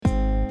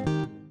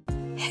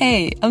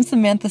Hey, I'm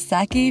Samantha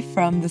Saki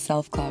from The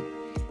Self Club.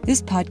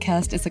 This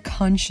podcast is a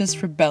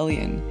conscious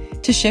rebellion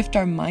to shift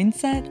our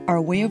mindset,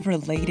 our way of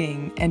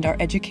relating, and our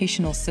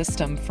educational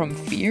system from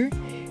fear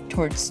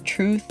towards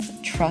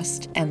truth,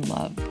 trust, and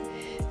love.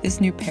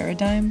 This new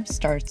paradigm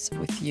starts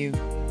with you.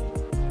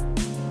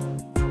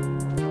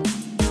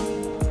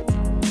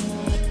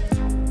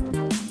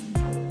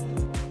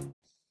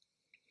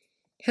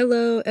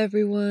 Hello,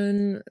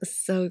 everyone.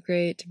 So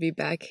great to be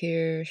back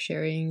here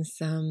sharing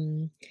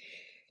some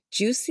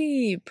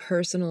juicy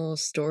personal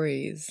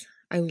stories.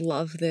 I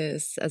love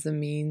this as a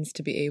means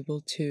to be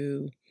able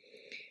to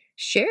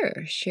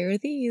share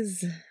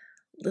these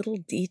little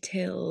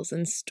details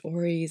and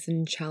stories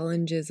and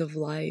challenges of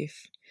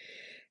life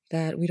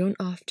that we don't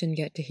often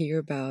get to hear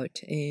about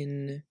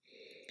in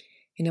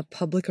a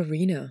public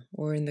arena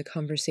or in the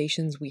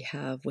conversations we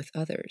have with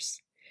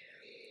others.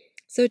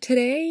 So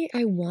today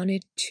I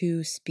wanted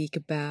to speak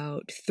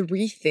about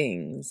 3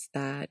 things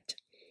that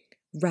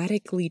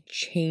radically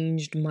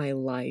changed my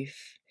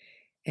life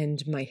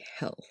and my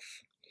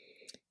health.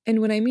 And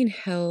when I mean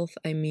health,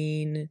 I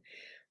mean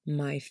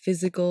my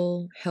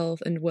physical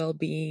health and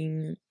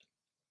well-being,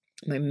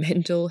 my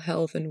mental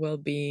health and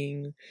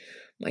well-being,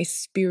 my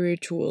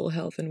spiritual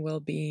health and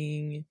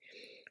well-being,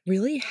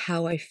 really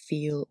how I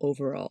feel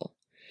overall.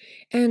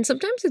 And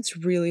sometimes it's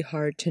really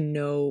hard to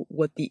know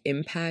what the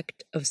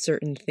impact of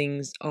certain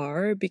things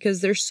are because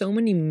there's so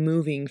many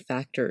moving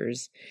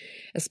factors,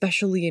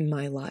 especially in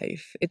my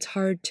life. It's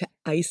hard to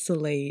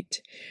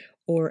isolate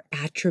or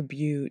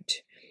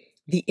attribute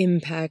the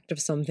impact of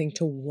something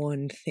to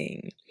one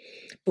thing.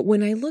 But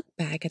when I look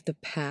back at the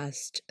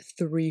past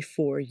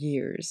 3-4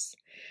 years,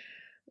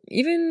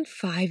 even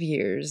 5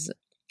 years,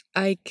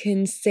 I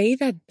can say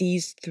that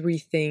these 3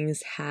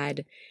 things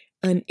had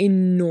an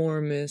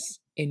enormous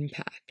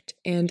impact.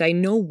 And I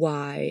know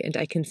why, and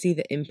I can see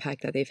the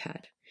impact that they've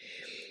had.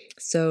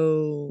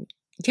 So,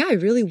 yeah, I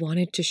really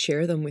wanted to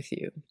share them with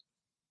you.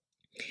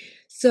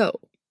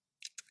 So,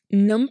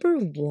 number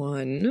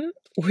 1,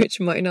 which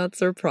might not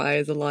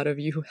surprise a lot of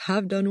you who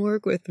have done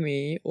work with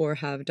me or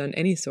have done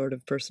any sort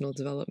of personal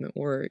development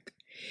work,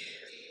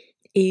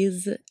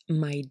 is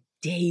my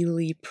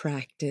daily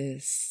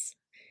practice,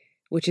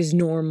 which is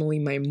normally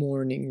my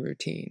morning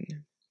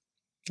routine.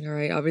 All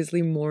right,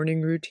 obviously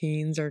morning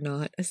routines are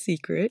not a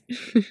secret.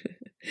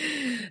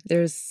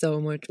 There's so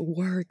much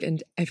work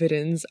and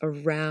evidence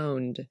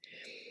around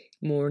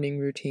morning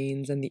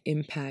routines and the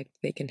impact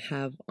they can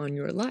have on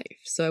your life.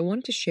 So I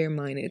wanted to share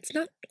mine. It's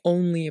not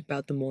only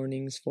about the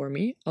mornings for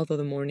me, although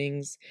the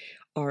mornings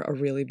are a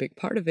really big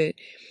part of it,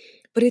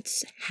 but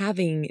it's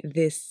having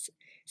this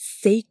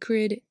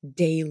sacred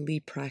daily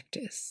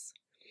practice.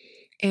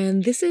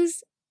 And this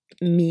is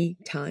me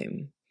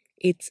time.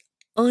 It's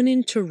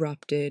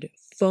uninterrupted,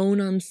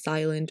 phone on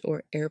silent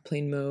or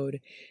airplane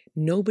mode.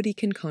 Nobody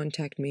can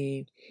contact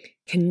me.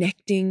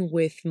 Connecting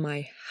with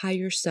my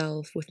higher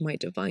self, with my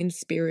divine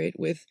spirit,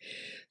 with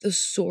the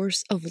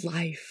source of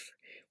life,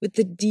 with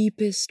the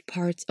deepest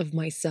parts of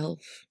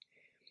myself.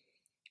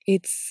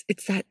 It's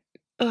that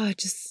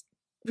just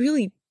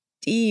really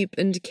deep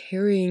and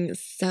caring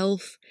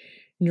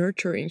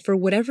self-nurturing for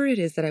whatever it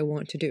is that I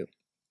want to do.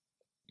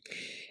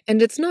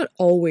 And it's not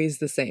always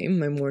the same,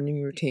 my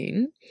morning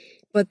routine,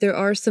 but there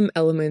are some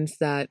elements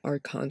that are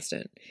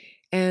constant.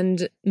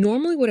 And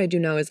normally what I do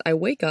now is I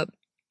wake up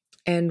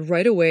and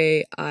right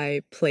away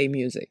I play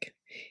music.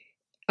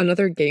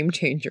 Another game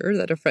changer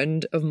that a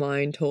friend of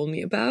mine told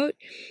me about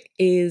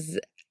is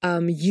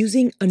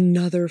using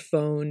another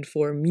phone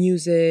for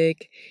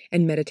music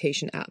and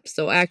meditation apps.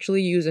 So I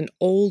actually use an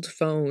old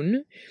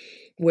phone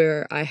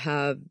where I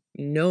have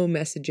no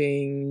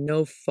messaging,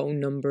 no phone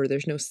number,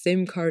 there's no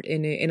SIM card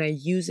in it, and I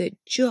use it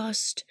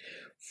just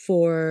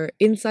for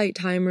Insight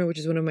Timer, which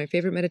is one of my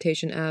favorite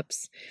meditation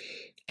apps,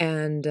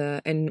 and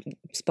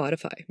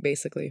Spotify,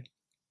 basically.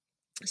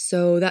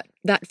 So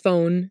that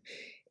phone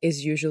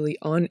is usually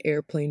on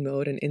airplane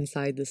mode and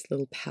inside this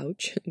little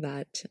pouch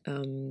that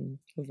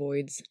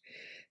avoids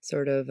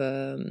sort of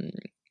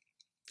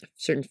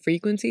certain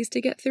frequencies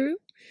to get through.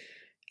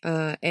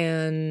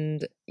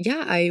 And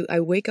yeah, I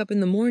wake up in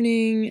the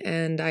morning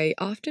and I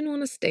often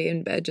want to stay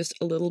in bed just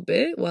a little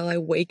bit while I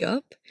wake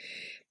up,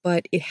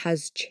 but it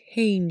has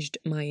changed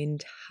my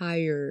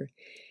entire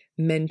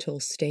mental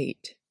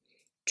state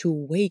to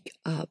wake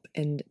up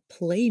and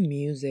play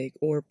music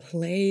or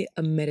play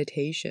a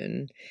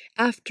meditation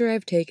after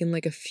I've taken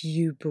like a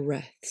few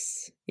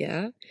breaths.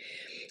 Yeah.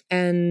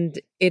 And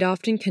it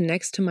often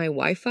connects to my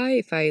Wi-Fi.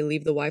 If I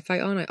leave the Wi-Fi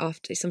on, I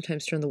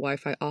sometimes turn the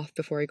Wi-Fi off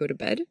before I go to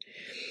bed.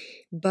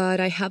 But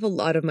I have a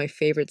lot of my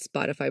favorite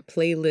Spotify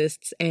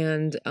playlists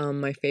and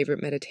my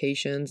favorite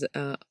meditations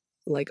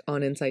like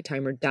on Insight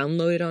Timer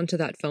downloaded onto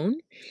that phone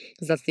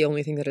because that's the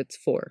only thing that it's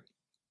for.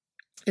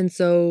 And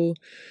so,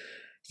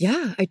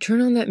 yeah, I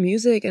turn on that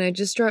music and I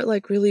just start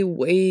like really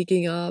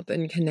waking up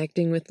and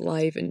connecting with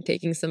life and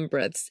taking some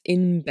breaths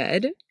in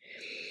bed.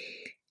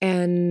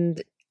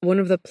 And one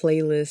of the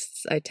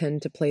playlists I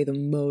tend to play the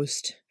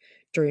most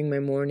during my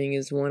morning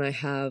is one I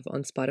have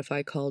on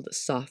Spotify called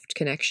Soft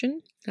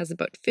Connection. It has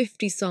about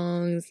 50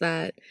 songs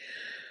that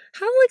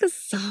have like a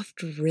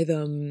soft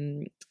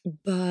rhythm,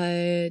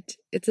 but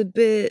it's a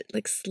bit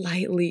like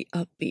slightly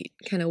upbeat,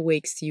 kind of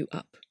wakes you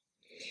up.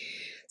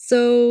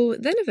 So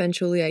then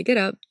eventually I get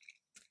up,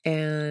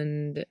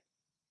 and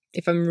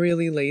if I'm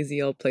really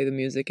lazy, I'll play the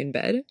music in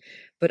bed,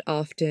 but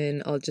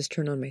often I'll just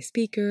turn on my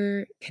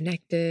speaker,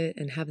 connect it,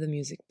 and have the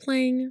music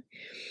playing.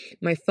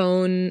 My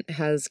phone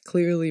has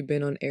clearly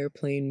been on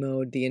airplane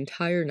mode the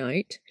entire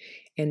night,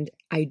 and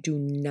I do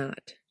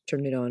not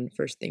turn it on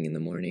first thing in the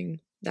morning.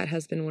 That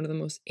has been one of the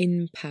most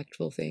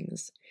impactful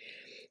things.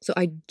 So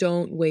I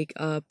don't wake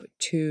up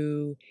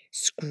to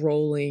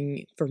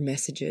scrolling for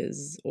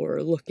messages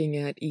or looking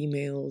at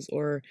emails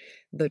or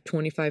the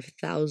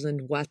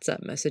 25,000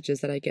 WhatsApp messages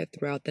that I get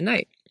throughout the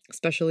night,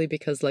 especially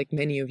because, like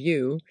many of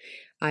you,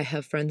 I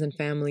have friends and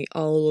family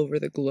all over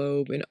the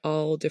globe in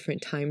all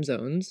different time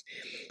zones.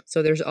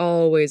 So there's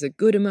always a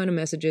good amount of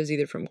messages,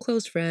 either from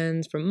close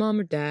friends, from mom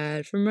or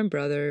dad, from my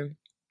brother.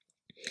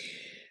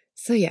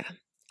 So yeah,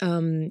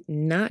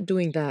 not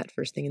doing that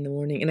first thing in the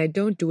morning. And I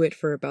don't do it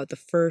for about the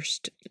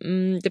first,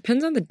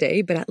 depends on the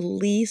day, but at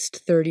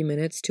least 30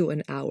 minutes to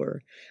an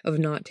hour of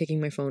not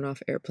taking my phone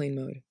off airplane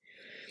mode.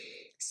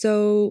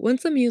 So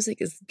once the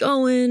music is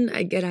going,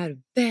 I get out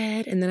of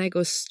bed and then I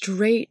go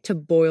straight to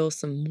boil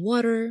some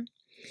water.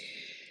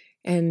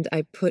 And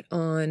I put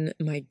on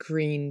my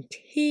green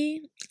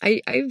tea.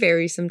 I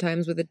vary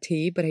sometimes with a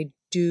tea, but I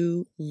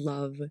do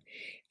love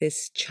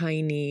this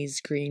Chinese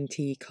green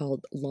tea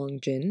called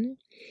Longjin.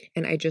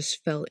 And I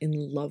just fell in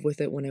love with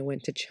it when I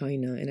went to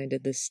China and I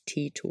did this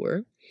tea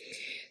tour.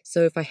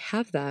 So if I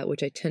have that,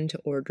 which I tend to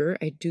order,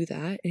 I do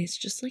that. And it's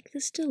just like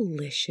this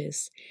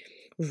delicious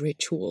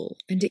ritual.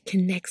 And it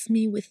connects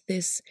me with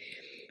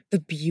the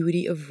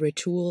beauty of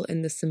ritual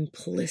and the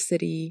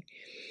simplicity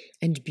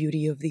and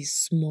beauty of these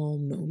small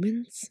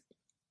moments.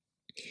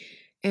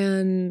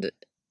 And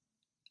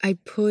I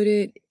put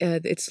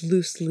it's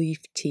loose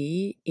leaf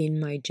tea in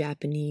my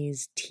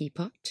Japanese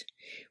teapot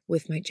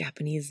with my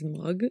Japanese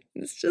mug.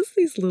 It's just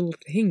these little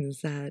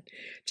things that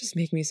just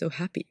make me so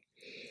happy.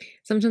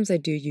 Sometimes I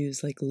do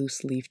use like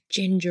loose leaf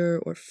ginger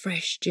or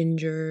fresh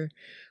ginger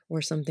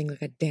or something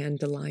like a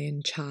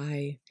dandelion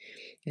chai.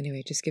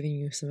 Anyway, just giving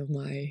you some of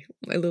my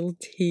little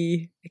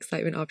tea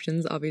excitement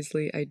options.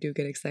 Obviously, I do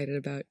get excited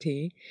about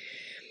tea.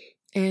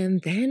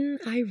 And then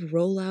I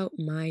roll out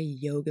my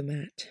yoga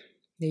mat.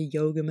 The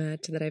yoga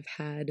mat that I've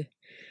had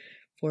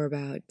for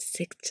about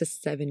 6 to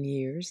 7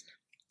 years.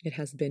 It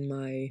has been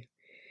my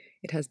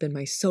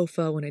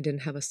sofa when I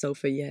didn't have a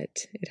sofa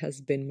yet. It has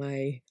been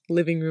my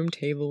living room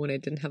table when I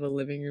didn't have a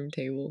living room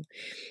table.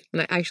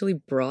 And I actually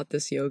brought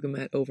this yoga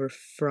mat over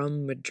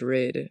from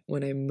Madrid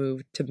when I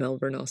moved to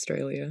Melbourne,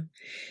 Australia.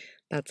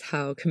 That's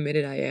how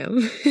committed I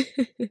am.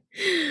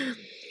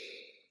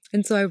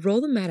 And so I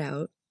roll the mat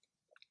out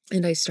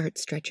and I start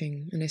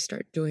stretching and I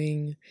start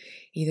doing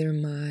either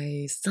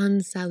my sun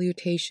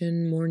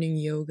salutation morning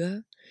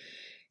yoga,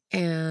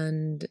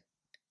 and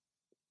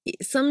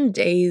some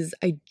days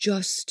I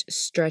just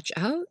stretch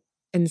out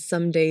and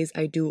some days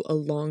I do a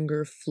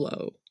longer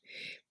flow.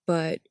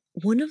 But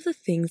one of the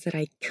things that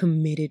I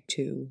committed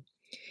to,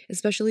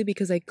 especially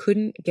because I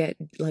couldn't get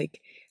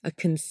like a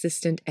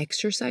consistent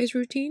exercise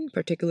routine,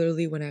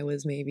 particularly when I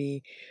was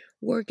maybe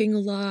working a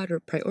lot or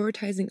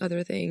prioritizing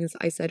other things,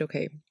 I said,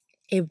 okay,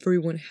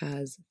 everyone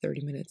has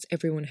 30 minutes.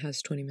 Everyone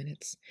has 20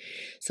 minutes.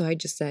 So I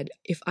just said,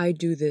 if I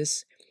do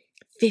this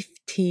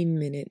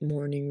 15-minute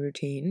morning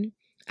routine,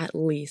 at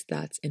least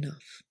that's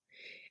enough.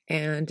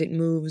 And it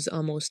moves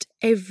almost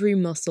every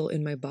muscle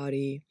in my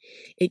body.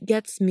 It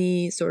gets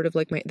me sort of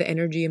like the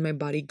energy in my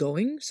body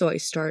going. So I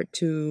start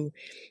to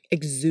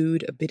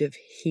exude a bit of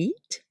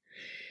heat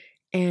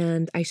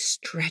and I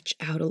stretch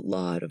out a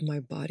lot of my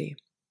body.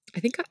 I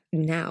think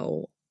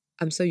now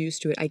I'm so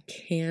used to it, I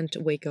can't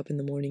wake up in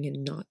the morning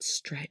and not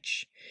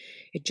stretch.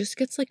 It just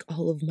gets like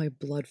all of my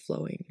blood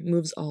flowing. It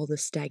moves all the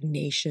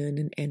stagnation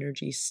and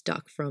energy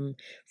stuck from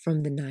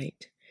the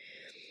night.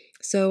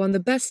 So on the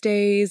best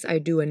days, I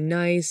do a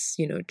nice,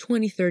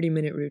 20,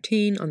 30-minute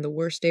routine. On the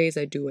worst days,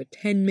 I do a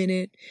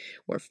 10-minute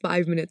or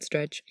 5-minute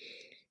stretch.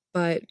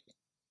 But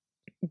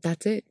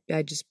that's it.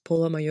 I just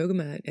pull out my yoga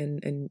mat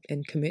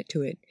and commit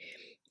to it.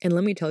 And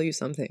let me tell you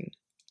something.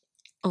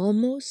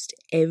 Almost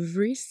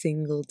every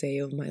single day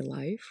of my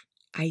life,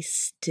 I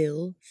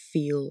still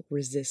feel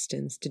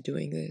resistance to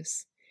doing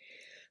this.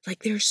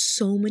 Like there's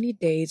so many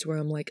days where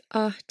I'm like,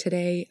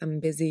 today I'm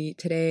busy.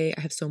 Today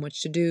I have so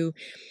much to do.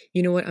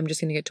 You know what? I'm just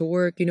going to get to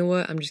work. You know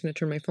what? I'm just going to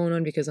turn my phone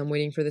on because I'm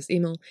waiting for this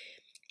email.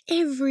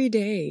 Every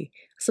day,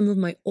 some of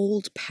my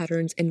old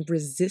patterns and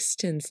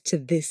resistance to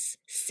this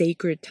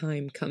sacred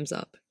time comes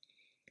up.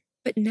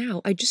 But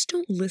now I just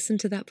don't listen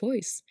to that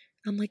voice.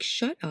 I'm like,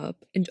 shut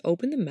up and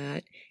open the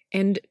mat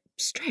and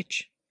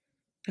stretch.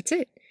 That's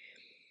it.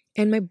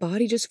 And my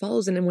body just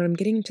follows. And then when I'm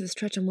getting into the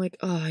stretch, I'm like,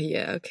 oh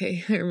yeah,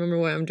 okay, I remember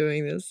why I'm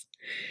doing this.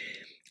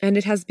 And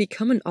it has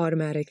become an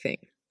automatic thing.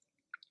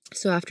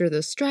 So after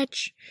the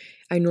stretch,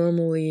 I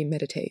normally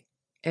meditate.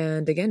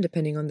 And again,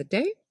 depending on the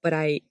day, but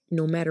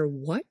no matter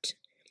what,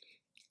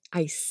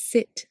 I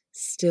sit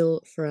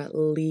still for at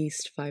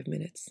least 5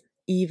 minutes.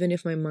 Even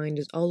if my mind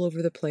is all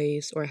over the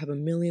place or I have a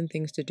million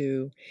things to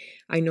do,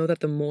 I know that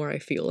the more I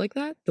feel like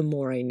that, the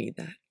more I need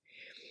that.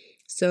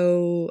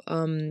 So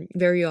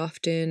very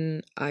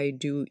often I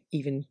do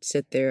even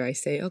sit there. I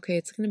say, okay,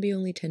 it's going to be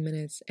only 10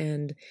 minutes.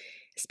 And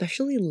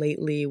especially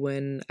lately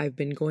when I've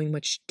been going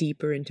much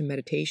deeper into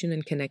meditation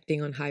and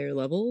connecting on higher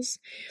levels,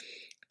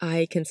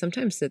 I can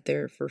sometimes sit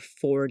there for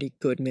 40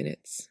 good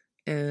minutes.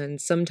 And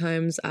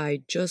sometimes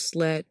I just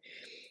let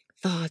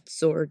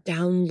thoughts or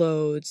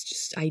downloads,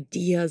 just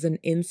ideas and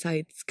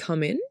insights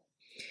come in.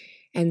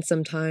 And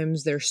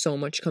sometimes there's so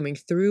much coming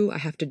through, I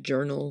have to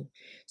journal.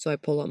 So I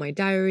pull out my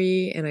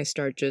diary and I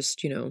start just,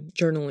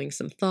 journaling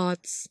some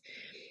thoughts,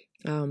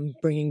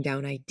 bringing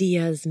down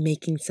ideas,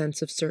 making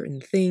sense of certain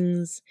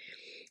things.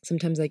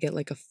 Sometimes I get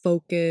like a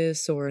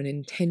focus or an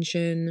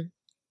intention.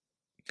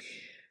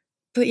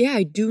 But yeah,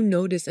 I do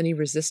notice any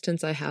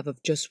resistance I have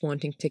of just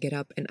wanting to get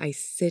up, and I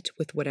sit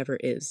with whatever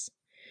is.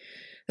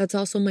 That's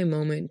also my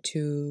moment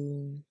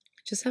to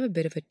just have a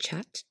bit of a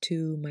chat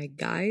to my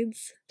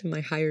guides, to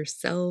my higher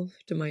self,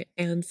 to my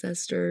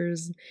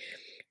ancestors,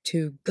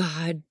 to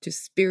God, to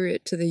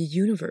spirit, to the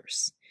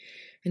universe.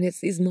 And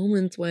it's these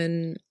moments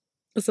when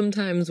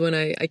sometimes when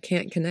I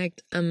can't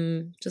connect,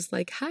 I'm just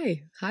like,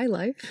 hi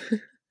life.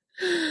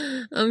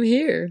 I'm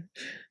here.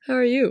 How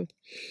are you?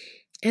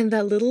 And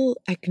that little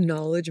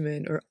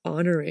acknowledgement or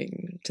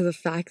honoring to the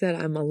fact that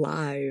I'm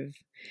alive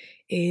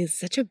is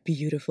such a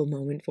beautiful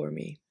moment for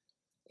me.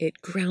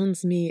 It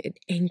grounds me, it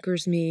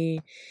anchors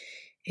me,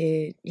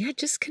 it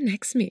just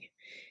connects me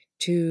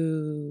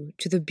to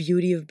the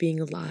beauty of being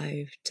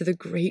alive, to the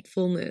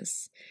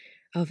gratefulness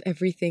of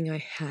everything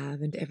I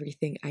have and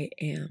everything I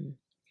am.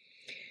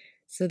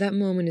 So that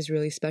moment is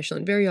really special.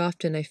 And very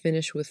often I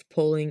finish with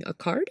pulling a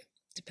card,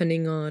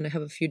 depending on, I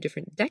have a few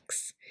different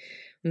decks.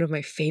 One of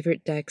my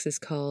favorite decks is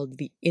called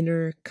the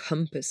Inner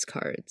Compass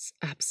cards.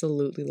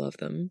 Absolutely love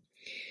them.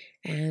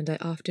 And I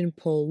often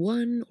pull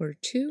one or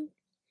two,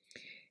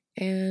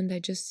 and I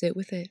just sit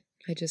with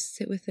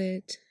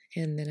it.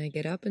 And then I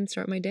get up and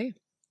start my day.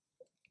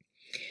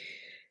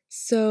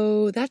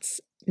 So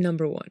that's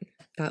number one.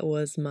 That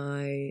was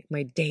my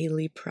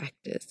daily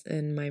practice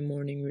and my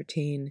morning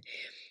routine.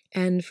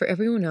 And for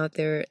everyone out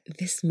there,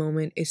 this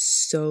moment is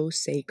so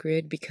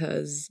sacred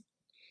because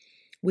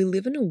we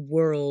live in a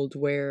world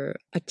where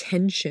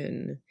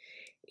attention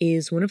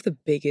is one of the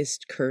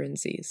biggest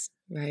currencies,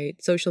 right?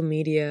 Social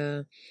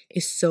media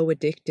is so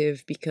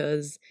addictive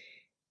because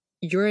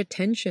your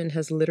attention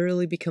has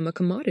literally become a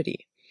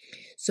commodity.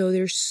 So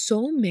there's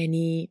so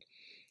many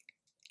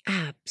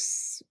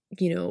apps,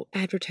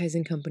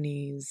 advertising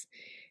companies,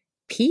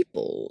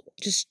 people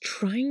just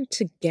trying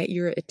to get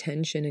your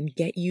attention and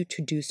get you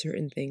to do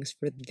certain things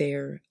for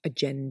their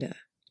agenda.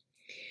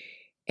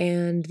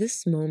 And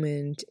this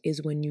moment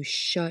is when you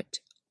shut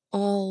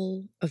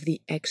all of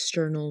the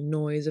external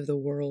noise of the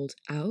world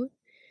out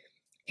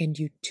and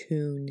you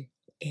tune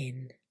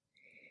in.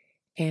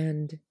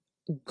 And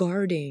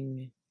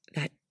guarding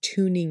that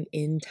tuning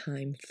in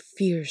time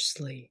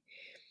fiercely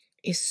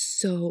is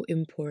so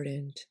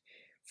important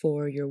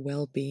for your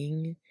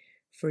well-being,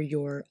 for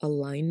your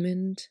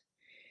alignment,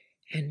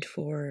 and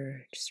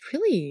for just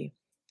really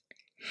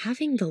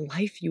having the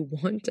life you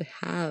want to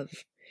have.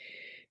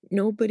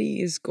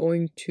 Nobody is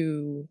going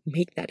to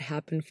make that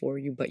happen for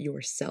you but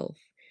yourself.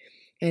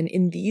 And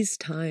in these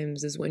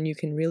times is when you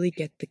can really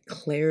get the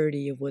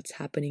clarity of what's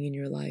happening in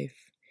your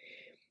life.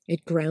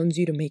 It grounds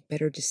you to make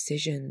better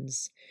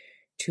decisions,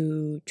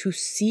 to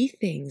see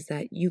things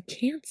that you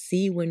can't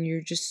see when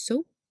you're just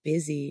so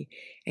busy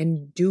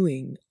and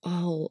doing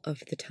all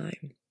of the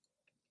time.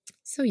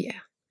 So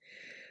yeah,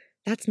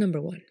 that's number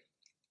one.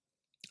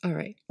 All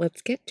right,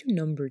 let's get to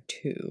number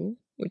two,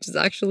 which is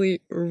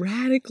actually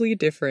radically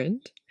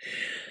different.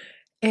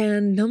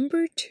 And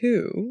number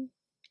two,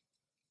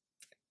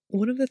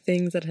 one of the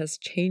things that has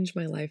changed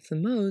my life the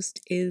most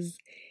is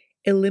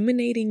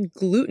eliminating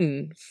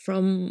gluten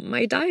from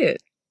my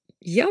diet.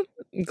 Yep,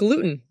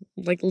 gluten,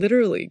 like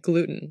literally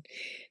gluten.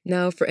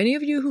 Now, for any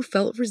of you who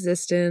felt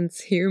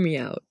resistance, hear me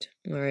out,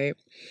 all right?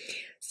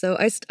 So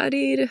I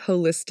studied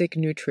holistic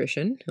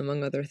nutrition,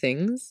 among other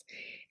things,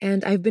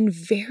 and I've been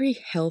very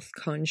health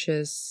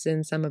conscious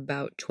since I'm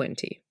about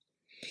 20.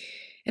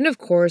 And of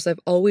course, I've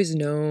always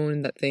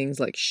known that things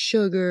like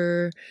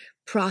sugar,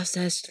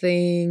 processed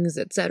things,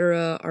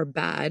 etc. are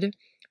bad,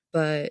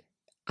 but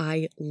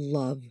I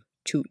love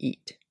to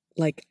eat.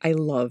 Like, I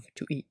love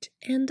to eat.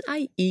 And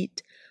I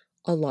eat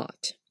a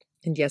lot.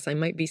 And yes, I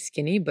might be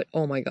skinny, but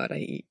oh my God, I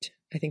eat.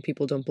 I think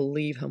people don't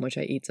believe how much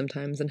I eat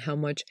sometimes and how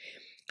much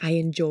I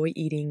enjoy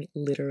eating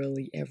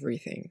literally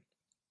everything.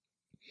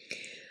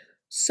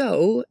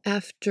 So,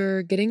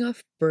 after getting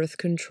off birth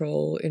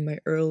control in my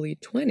early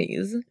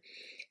 20s,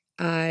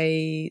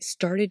 I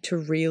started to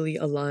really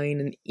align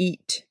and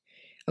eat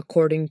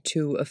according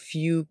to a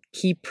few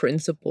key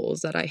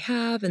principles that I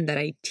have and that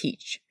I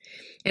teach.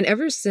 And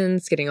ever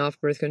since getting off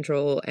birth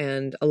control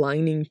and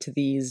aligning to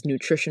these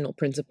nutritional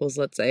principles,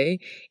 let's say,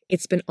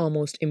 it's been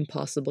almost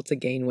impossible to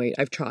gain weight.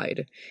 I've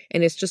tried,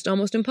 and it's just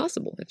almost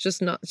impossible. It's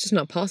just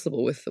not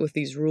possible with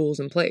these rules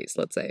in place,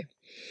 let's say.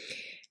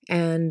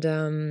 And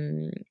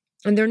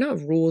they're not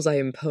rules I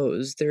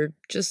impose. They're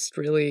just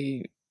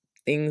really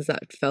things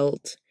that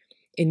felt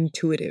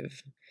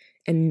intuitive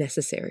and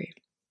necessary.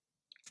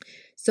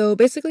 So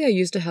basically, I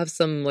used to have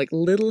some like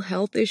little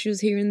health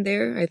issues here and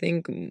there. I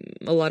think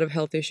a lot of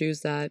health issues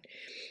that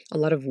a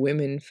lot of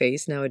women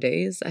face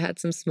nowadays. I had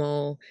some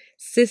small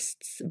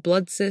cysts,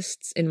 blood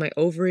cysts in my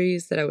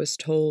ovaries that I was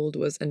told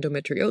was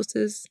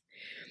endometriosis.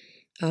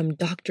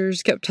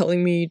 Doctors kept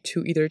telling me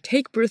to either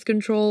take birth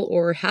control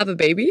or have a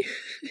baby.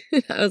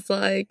 I was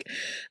like,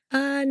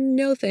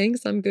 no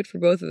thanks. I'm good for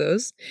both of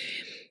those,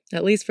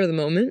 at least for the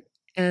moment.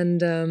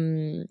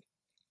 And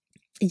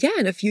yeah,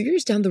 and a few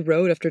years down the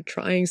road, after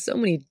trying so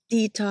many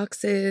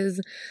detoxes,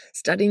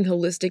 studying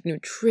holistic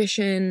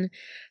nutrition,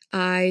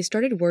 I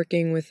started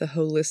working with a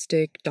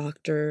holistic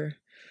doctor.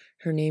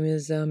 Her name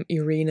is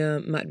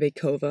Irina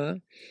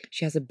Matveikova.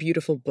 She has a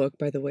beautiful book,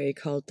 by the way,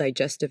 called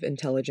Digestive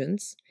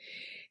Intelligence.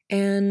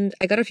 And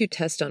I got a few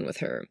tests done with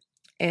her.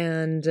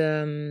 And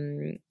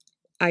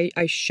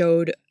I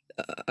showed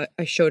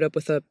up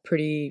with a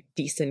pretty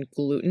decent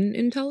gluten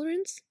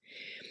intolerance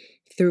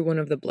through one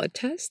of the blood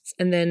tests.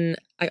 And then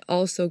I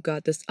also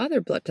got this other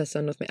blood test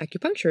done with my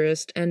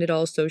acupuncturist, and it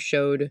also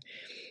showed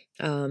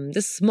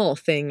this small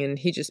thing, and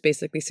he just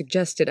basically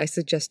suggested, I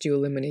suggest you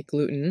eliminate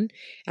gluten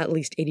at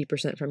least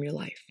 80% from your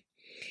life.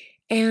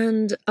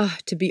 And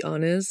to be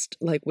honest,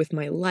 like with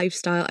my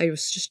lifestyle, I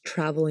was just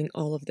traveling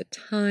all of the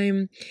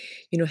time,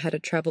 had a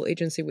travel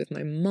agency with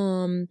my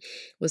mom,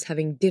 was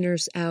having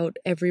dinners out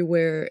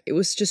everywhere. It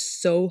was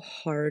just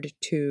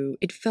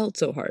it felt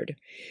so hard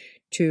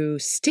to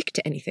stick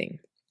to anything,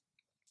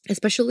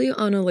 especially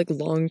on a like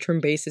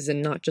long-term basis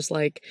and not just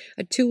like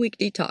a 2-week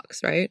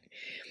detox, right?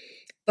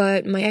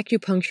 But my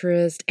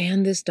acupuncturist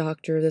and this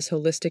doctor, this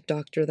holistic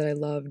doctor that I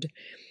loved,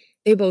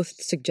 they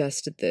both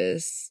suggested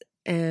this,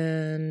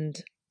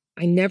 and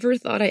I never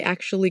thought I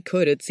actually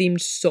could. It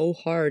seemed so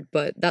hard,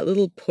 but that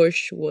little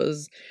push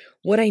was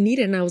what I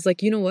needed, and I was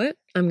like, you know what?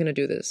 I'm gonna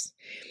do this.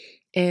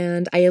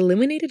 And I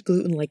eliminated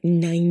gluten like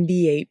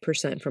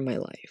 98% from my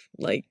life.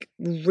 Like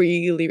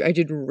really, I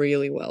did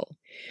really well.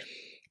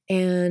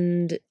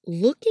 And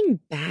looking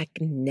back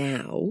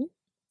now,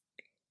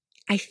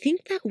 I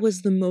think that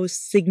was the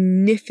most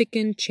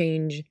significant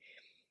change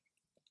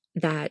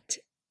that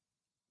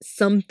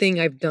something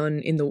I've done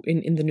in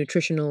the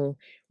nutritional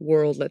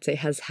world, let's say,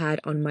 has had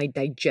on my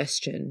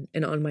digestion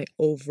and on my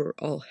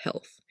overall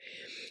health.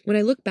 When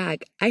I look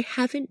back, I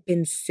haven't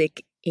been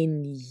sick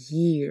in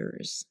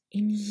years.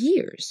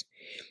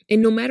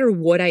 And no matter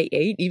what I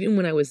ate, even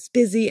when I was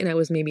busy and I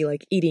was maybe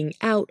like eating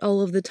out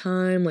all of the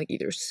time, like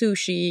either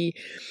sushi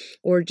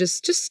or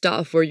just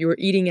stuff where you were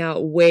eating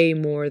out way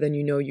more than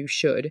you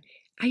should,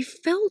 I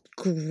felt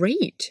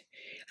great.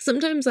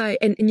 Sometimes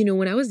and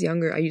when I was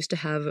younger, I used to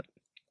have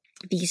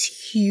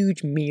these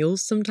huge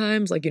meals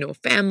sometimes, like,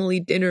 family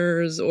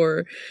dinners,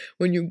 or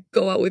when you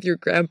go out with your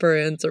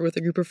grandparents or with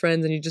a group of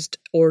friends and you just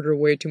order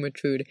way too much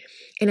food.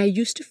 And I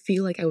used to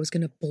feel like I was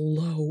going to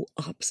blow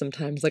up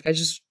sometimes. Like I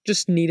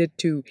just needed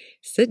to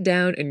sit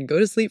down and go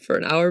to sleep for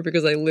an hour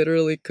because I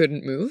literally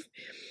couldn't move.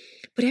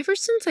 But ever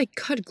since I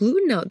cut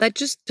gluten out, that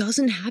just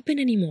doesn't happen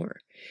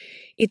anymore.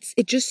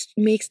 It just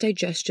makes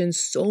digestion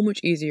so much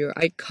easier.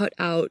 I cut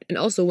out, and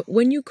also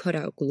when you cut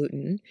out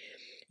gluten,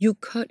 you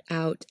cut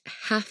out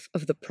half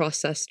of the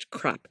processed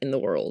crap in the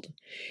world.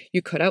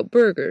 You cut out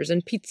burgers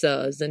and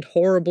pizzas and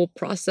horrible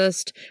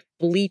processed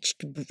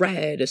bleached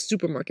bread,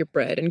 supermarket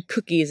bread, and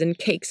cookies and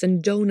cakes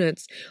and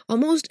donuts,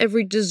 almost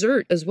every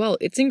dessert as well.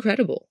 It's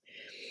incredible.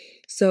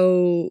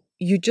 So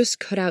you just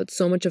cut out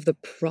so much of the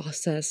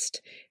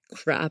processed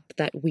crap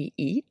that we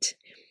eat,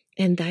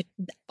 and that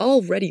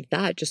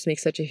just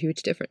makes such a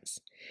huge difference.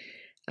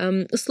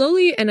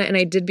 Slowly, and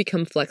I did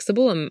become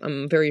flexible.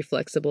 I'm very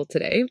flexible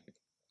today.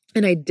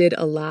 And I did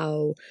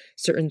allow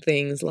certain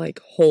things like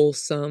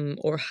wholesome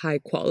or high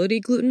quality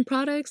gluten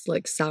products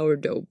like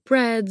sourdough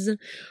breads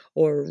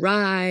or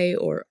rye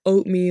or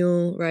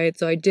oatmeal, right?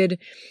 So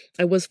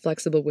I was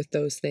flexible with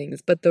those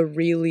things, but the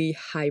really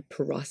high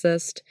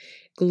processed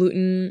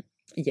gluten,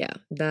 yeah,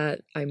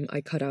 that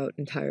I cut out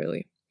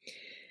entirely.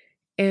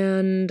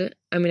 And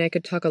I mean, I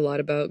could talk a lot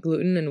about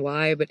gluten and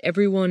why, but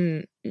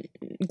gluten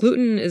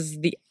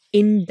is the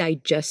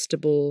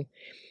indigestible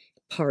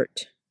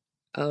part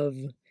of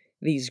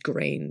these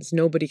grains.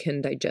 Nobody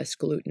can digest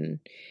gluten.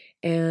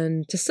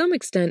 And to some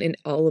extent, in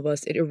all of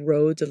us, it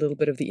erodes a little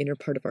bit of the inner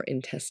part of our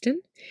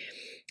intestine.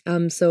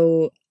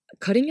 So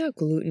cutting out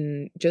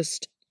gluten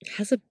just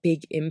has a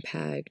big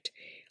impact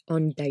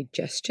on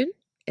digestion,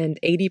 and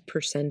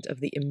 80% of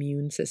the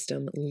immune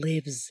system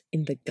lives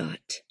in the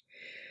gut.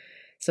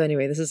 So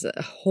anyway, this is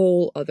a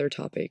whole other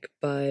topic,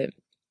 but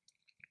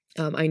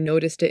I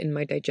noticed it in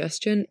my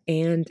digestion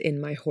and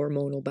in my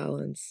hormonal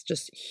balance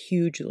just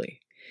hugely.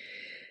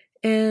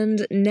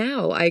 And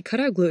now I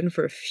cut out gluten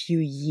for a few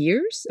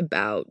years,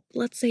 about,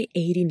 let's say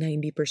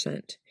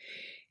 80-90%.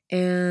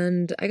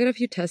 And I got a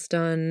few tests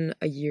done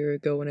a year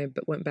ago when I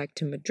went back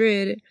to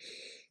Madrid.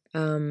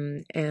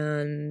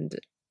 And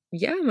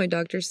yeah, my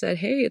doctor said,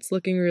 hey, it's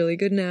looking really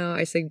good now.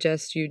 I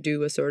suggest you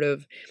do a sort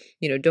of,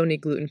 don't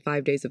eat gluten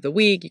 5 days of the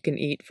week. You can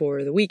eat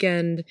for the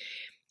weekend.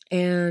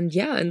 And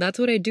yeah, and that's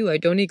what I do. I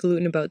don't eat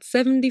gluten about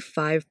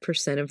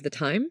 75% of the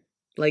time.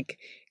 Like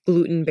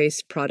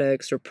gluten-based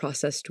products or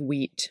processed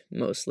wheat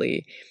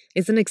mostly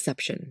is an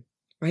exception,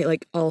 right?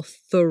 Like I'll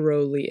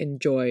thoroughly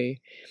enjoy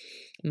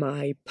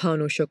my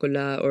pain au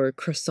chocolat or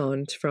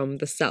croissant from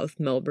the South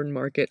Melbourne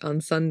market on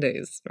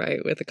Sundays,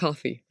 right? With a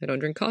coffee. I don't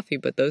drink coffee,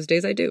 but those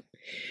days I do.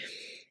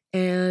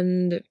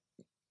 And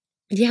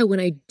yeah, when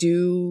I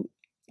do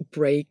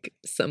break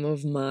some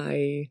of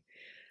my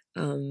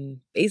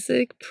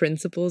basic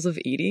principles of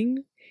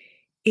eating,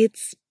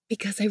 it's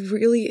because I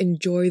really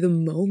enjoy the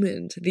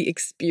moment, the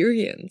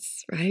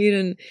experience, right?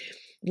 And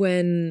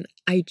when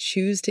I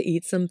choose to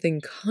eat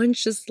something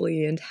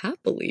consciously and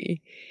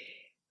happily,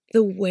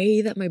 the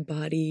way that my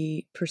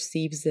body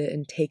perceives it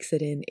and takes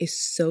it in is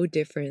so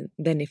different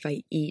than if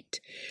I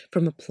eat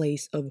from a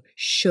place of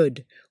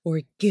should or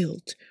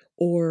guilt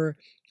or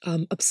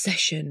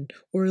obsession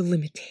or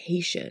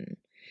limitation.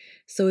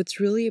 So it's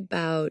really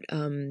about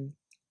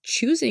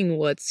choosing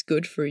what's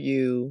good for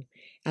you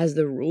as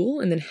the rule,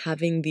 and then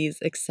having these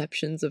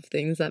exceptions of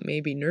things that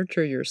maybe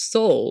nurture your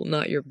soul,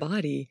 not your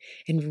body,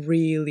 and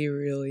really,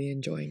 really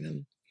enjoying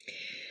them.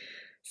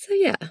 So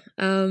yeah,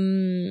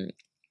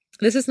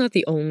 this is not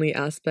the only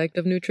aspect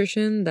of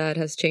nutrition that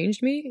has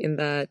changed me, in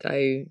that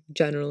I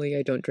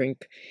don't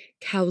drink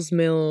cow's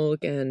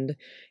milk, and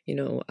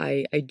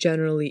I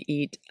generally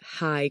eat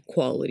high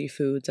quality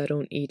foods. I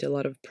don't eat a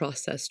lot of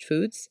processed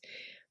foods.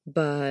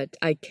 But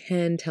I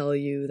can tell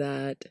you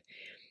that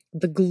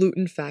the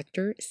gluten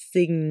factor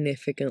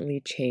significantly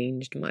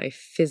changed my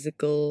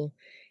physical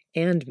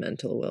and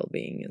mental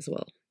well-being as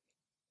well.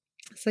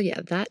 So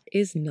yeah, that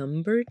is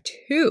number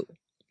 2.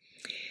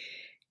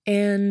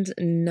 And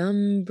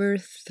number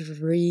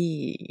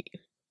 3.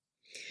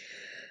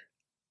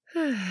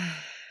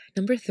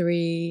 Number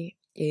 3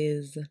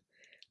 is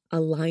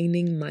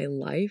aligning my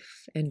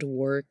life and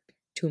work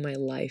to my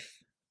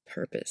life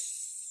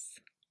purpose.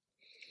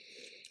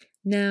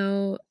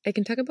 Now, I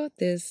can talk about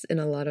this in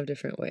a lot of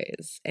different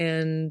ways,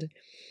 and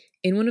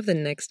in one of the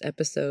next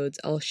episodes,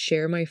 I'll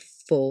share my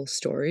full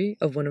story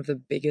of one of the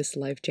biggest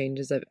life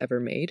changes I've ever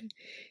made,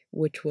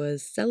 which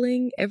was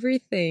selling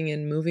everything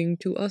and moving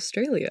to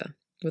Australia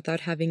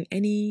without having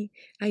any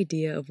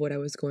idea of what I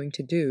was going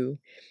to do,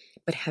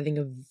 but having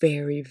a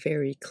very,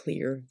 very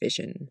clear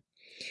vision.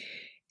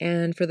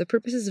 And for the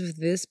purposes of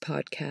this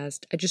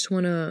podcast, I just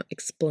want to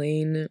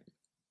explain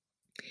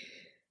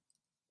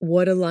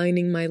what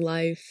aligning my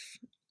life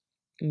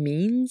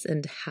means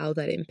and how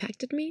that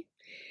impacted me.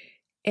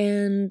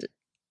 And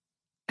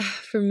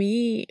for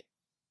me,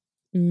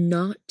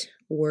 not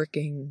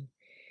working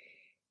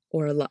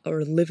or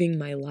living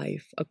my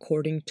life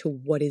according to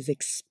what is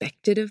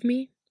expected of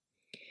me,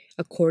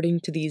 according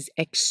to these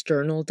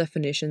external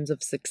definitions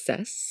of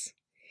success,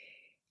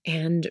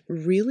 and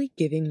really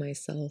giving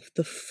myself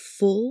the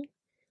full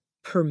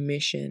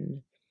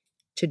permission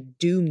to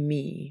do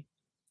me,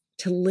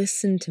 to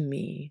listen to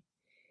me,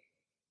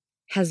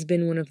 has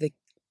been one of the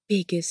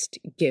biggest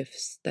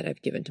gifts that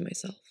I've given to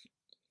myself.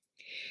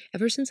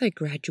 Ever since I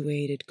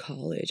graduated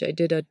college, I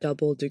did a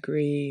double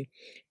degree,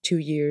 2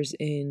 years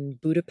in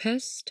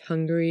Budapest,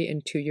 Hungary,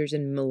 and 2 years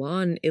in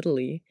Milan,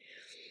 Italy.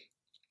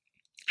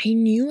 I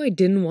knew I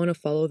didn't want to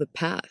follow the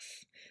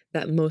path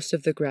that most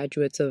of the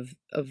graduates of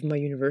my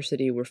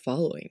university were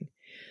following.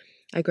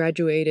 I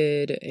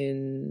graduated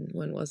in,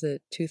 when was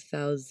it?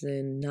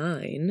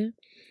 2011,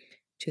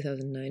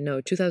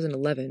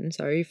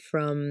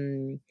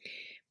 from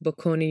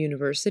Bocconi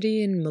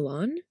University in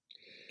Milan.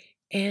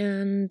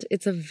 And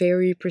it's a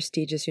very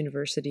prestigious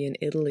university in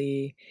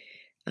Italy,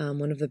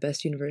 one of the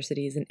best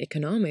universities in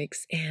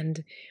economics.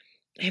 And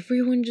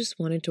everyone just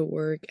wanted to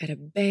work at a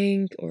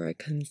bank or a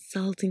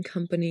consulting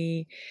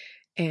company.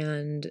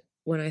 And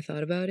when I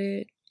thought about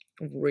it,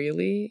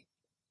 really,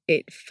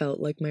 it felt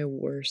like my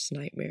worst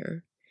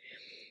nightmare.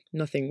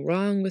 Nothing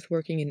wrong with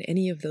working in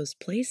any of those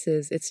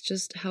places. It's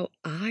just how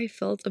I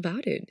felt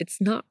about it.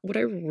 It's not what I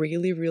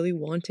really, really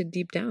wanted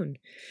deep down.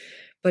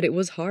 But it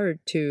was hard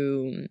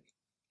to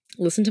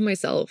listen to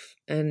myself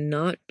and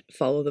not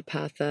follow the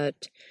path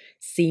that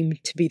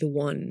seemed to be the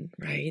one,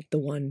 right?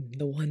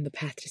 The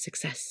path to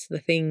success, the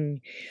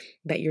thing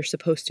that you're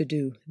supposed to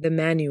do, the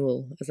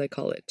manual, as I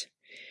call it.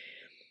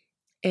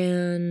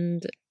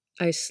 And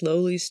I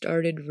slowly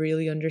started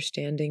really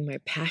understanding my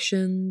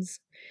passions,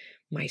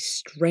 my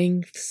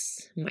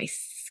strengths, my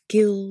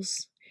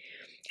skills.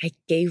 I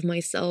gave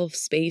myself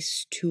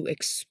space to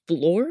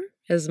explore,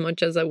 as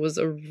much as I was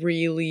a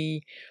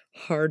really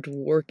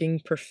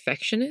hardworking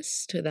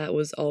perfectionist that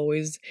was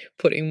always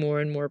putting more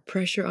and more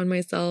pressure on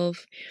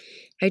myself.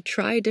 I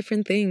tried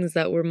different things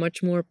that were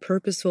much more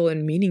purposeful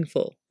and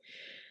meaningful.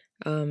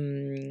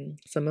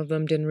 Some of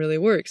them didn't really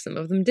work. Some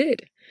of them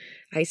did.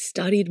 I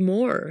studied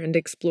more and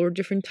explored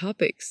different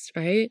topics,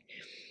 right?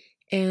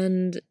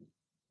 And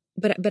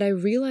but I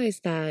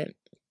realized that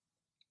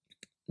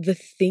the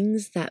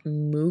things that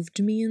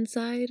moved me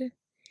inside,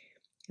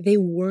 they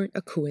weren't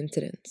a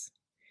coincidence.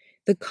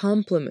 The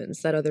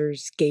compliments that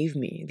others gave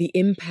me, the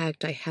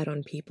impact I had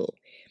on people,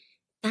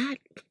 that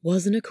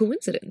wasn't a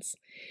coincidence.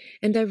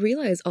 And I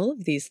realized all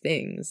of these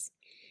things,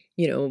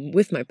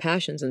 with my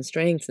passions and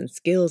strengths and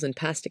skills and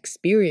past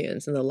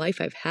experience and the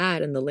life I've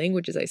had and the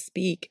languages I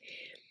speak,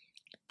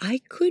 I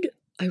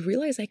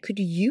realized I could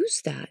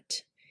use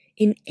that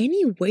in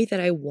any way that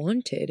I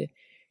wanted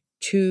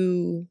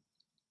to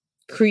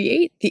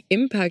create the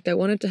impact I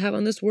wanted to have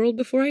on this world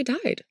before I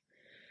died.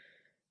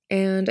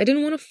 And I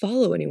didn't want to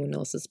follow anyone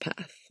else's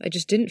path. I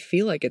just didn't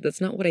feel like it.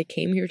 That's not what I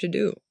came here to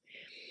do.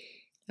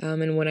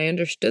 And when I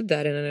understood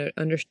that, and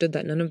I understood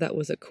that none of that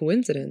was a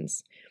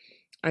coincidence,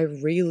 I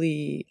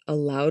really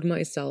allowed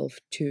myself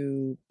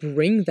to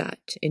bring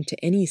that into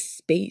any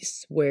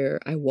space where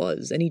I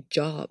was, any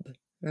job,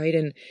 right?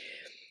 And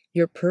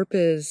your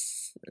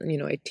purpose,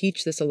 I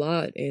teach this a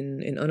lot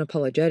in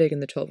Unapologetic in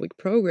the 12-week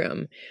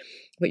program,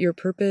 but your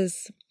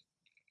purpose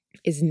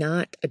is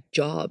not a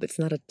job. It's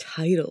not a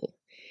title.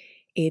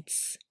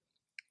 It's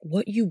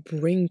what you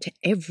bring to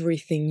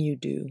everything you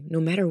do, no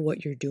matter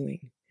what you're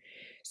doing.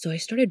 So I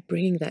started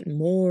bringing that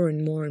more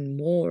and more and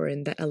more,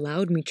 and that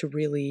allowed me to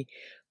really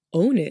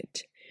own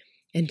it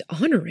and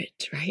honor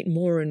it, right?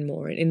 More and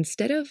more. And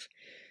instead of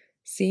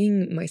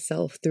seeing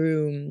myself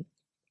through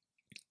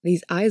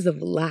these eyes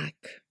of lack,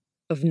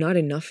 of not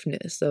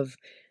enoughness, of,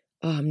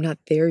 oh, I'm not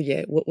there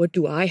yet. What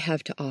do I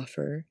have to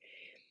offer?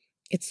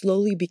 It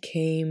slowly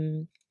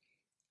became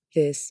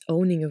this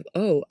owning of,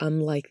 oh, I'm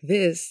like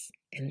this,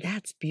 and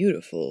that's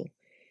beautiful.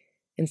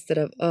 Instead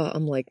of, oh,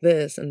 I'm like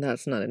this, and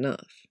that's not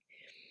enough.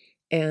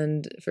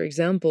 And for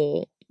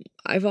example,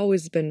 I've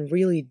always been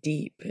really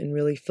deep and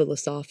really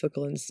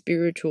philosophical and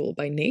spiritual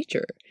by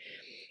nature.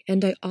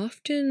 And I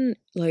often,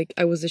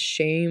 I was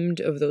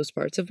ashamed of those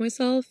parts of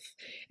myself,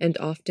 and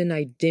often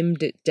I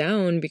dimmed it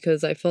down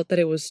because I felt that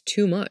it was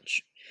too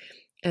much.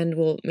 And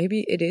well,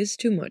 maybe it is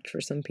too much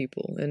for some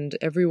people, and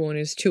everyone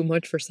is too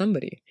much for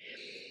somebody.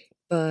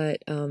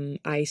 But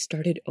I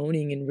started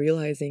owning and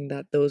realizing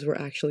that those were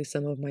actually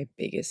some of my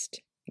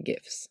biggest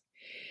gifts.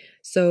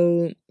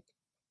 So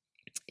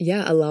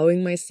yeah,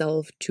 allowing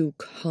myself to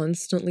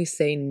constantly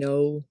say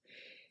no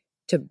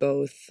to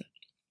both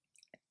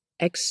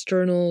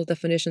external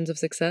definitions of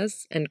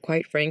success and,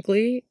 quite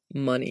frankly,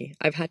 money.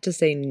 I've had to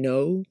say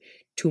no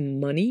to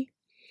money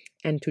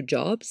and to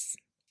jobs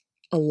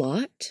a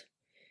lot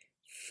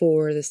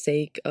for the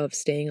sake of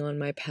staying on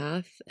my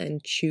path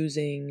and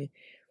choosing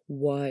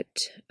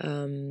what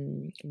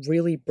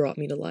really brought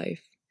me to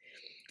life,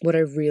 what I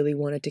really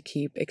wanted to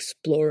keep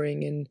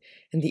exploring, and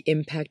the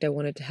impact I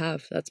wanted to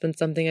have. That's been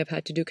something I've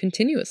had to do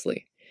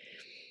continuously.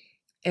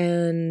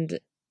 And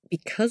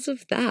because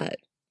of that,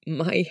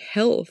 my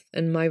health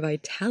and my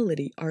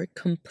vitality are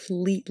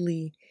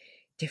completely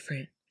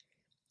different.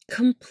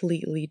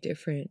 Completely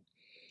different.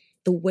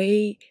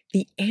 The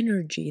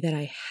energy that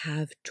I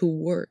have to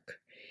work,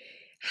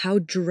 how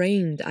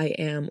drained I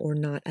am or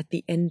not at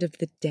the end of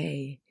the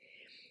day,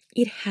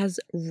 it has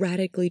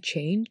radically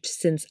changed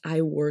since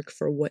I work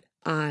for what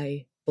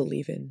I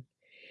believe in,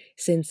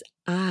 since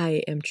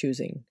I am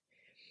choosing.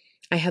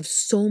 I have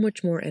so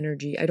much more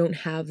energy. I don't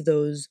have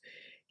those,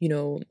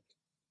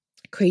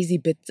 crazy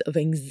bits of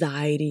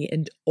anxiety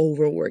and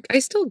overwork. I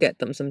still get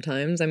them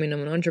sometimes. I mean,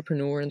 I'm an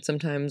entrepreneur, and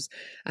sometimes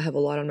I have a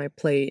lot on my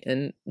plate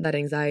and that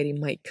anxiety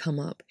might come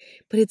up,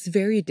 but it's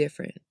very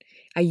different.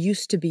 I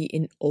used to be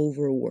in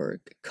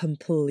overwork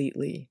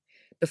completely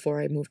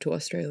before I moved to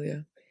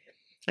Australia.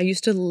 I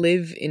used to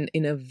live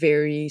in a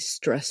very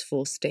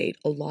stressful state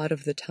a lot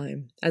of the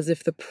time, as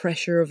if the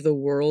pressure of the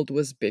world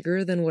was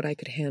bigger than what I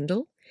could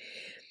handle.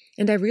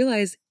 And I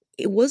realized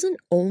it wasn't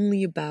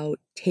only about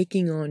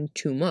taking on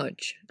too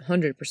much,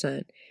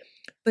 100%,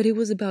 but it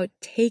was about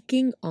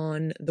taking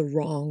on the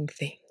wrong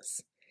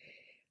things,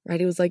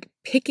 right? It was like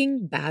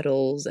picking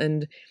battles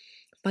and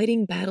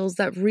fighting battles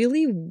that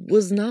really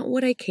was not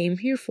what I came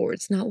here for.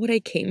 It's not what I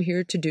came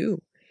here to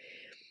do.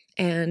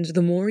 And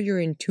the more you're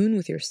in tune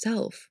with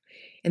yourself,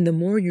 and the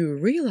more you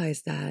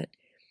realize that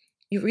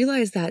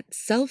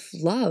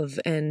self-love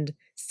and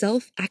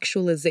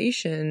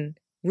self-actualization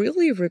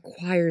really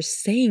requires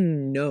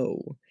saying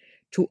no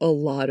to a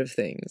lot of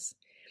things.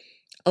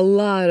 A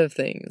lot of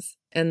things.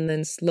 And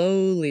then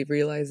slowly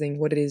realizing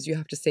what it is you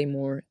have to say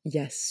more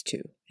yes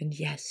to, and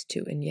yes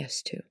to, and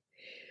yes to.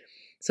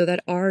 So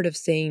that art of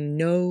saying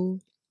no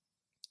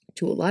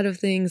to a lot of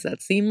things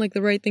that seem like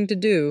the right thing to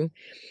do,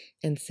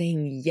 and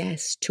saying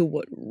yes to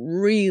what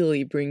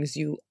really brings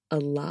you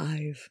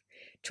alive,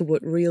 to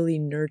what really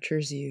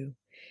nurtures you,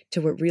 to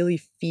what really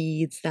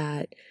feeds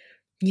that,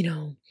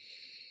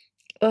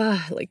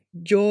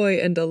 joy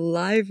and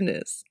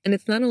aliveness. And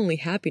it's not only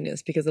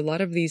happiness, because a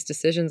lot of these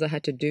decisions I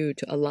had to do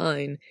to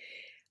align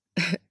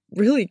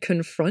really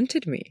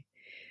confronted me.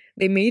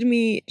 They made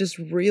me just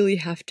really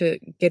have to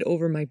get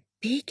over my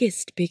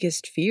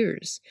biggest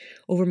fears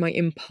over my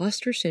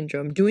imposter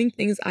syndrome, doing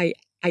things I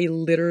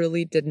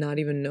literally did not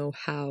even know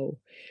how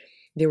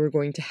they were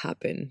going to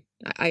happen.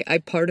 I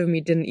part of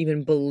me didn't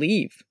even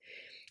believe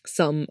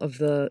some of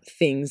the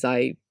things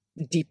I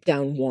deep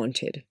down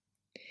wanted.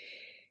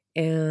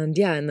 And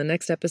yeah, in the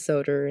next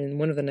episode, or in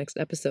one of the next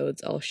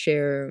episodes, I'll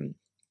share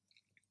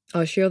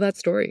that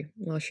story.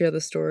 I'll share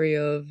the story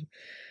of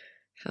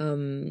a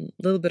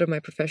little bit of my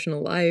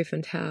professional life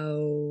and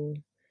how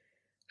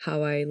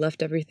I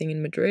left everything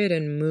in Madrid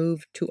and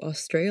moved to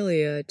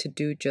Australia to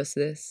do just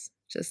this.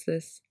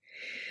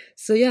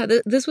 So yeah,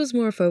 this was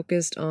more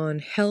focused on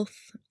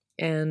health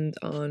and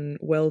on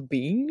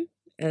well-being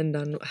and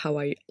on how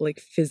I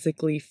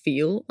physically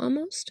feel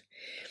almost.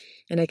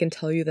 And I can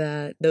tell you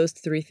that those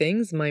three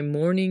things, my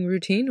morning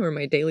routine or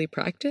my daily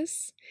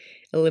practice,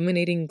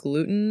 eliminating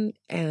gluten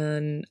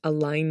and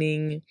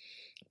aligning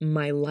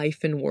my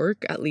life and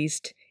work, at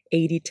least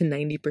 80 to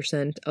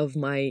 90% of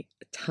my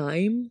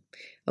time,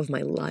 of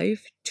my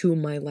life, to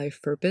my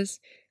life purpose,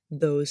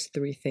 those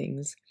three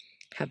things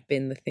have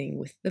been the thing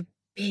with the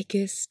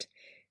biggest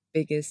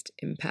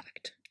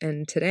impact.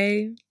 And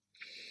today,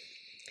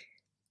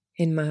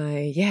 at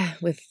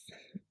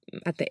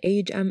the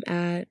age I'm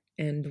at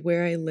and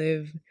where I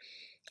live,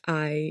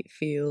 I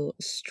feel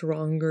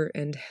stronger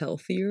and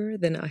healthier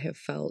than I have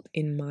felt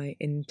in my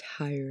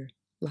entire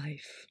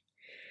life.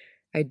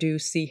 I do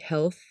see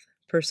health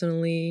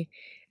personally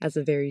as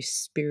a very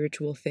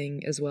spiritual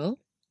thing as well.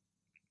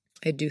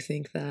 I do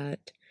think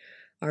that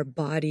our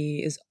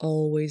body is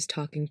always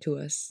talking to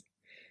us,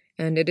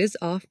 and it is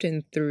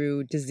often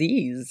through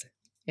disease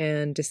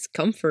and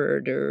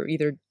discomfort, or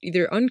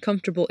either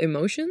uncomfortable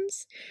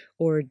emotions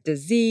or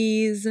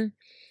disease,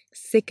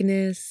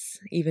 sickness,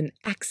 even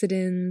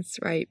accidents,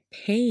 right?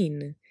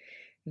 Pain,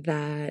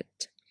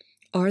 that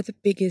are the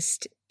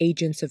biggest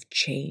agents of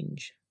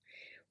change.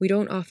 We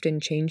don't often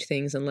change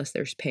things unless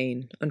there's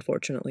pain,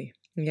 unfortunately.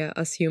 Yeah,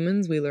 us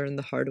humans, we learn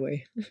the hard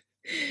way.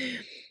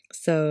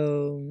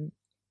 So,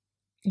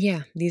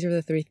 yeah, these are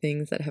the three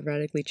things that have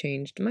radically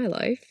changed my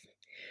life.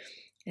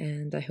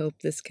 And I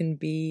hope this can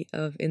be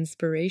of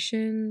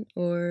inspiration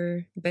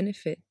or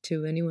benefit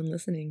to anyone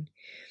listening.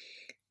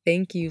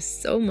 Thank you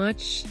so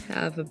much.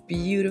 Have a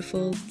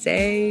beautiful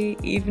day,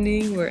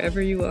 evening,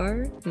 wherever you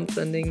are, and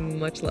sending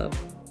much love.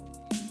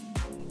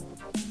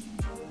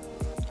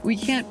 We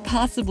can't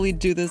possibly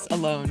do this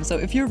alone, so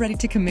if you're ready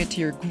to commit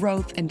to your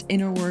growth and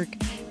inner work,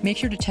 make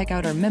sure to check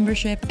out our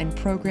membership and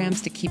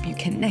programs to keep you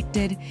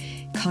connected,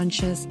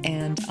 conscious,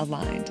 and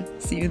aligned.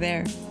 See you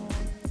there.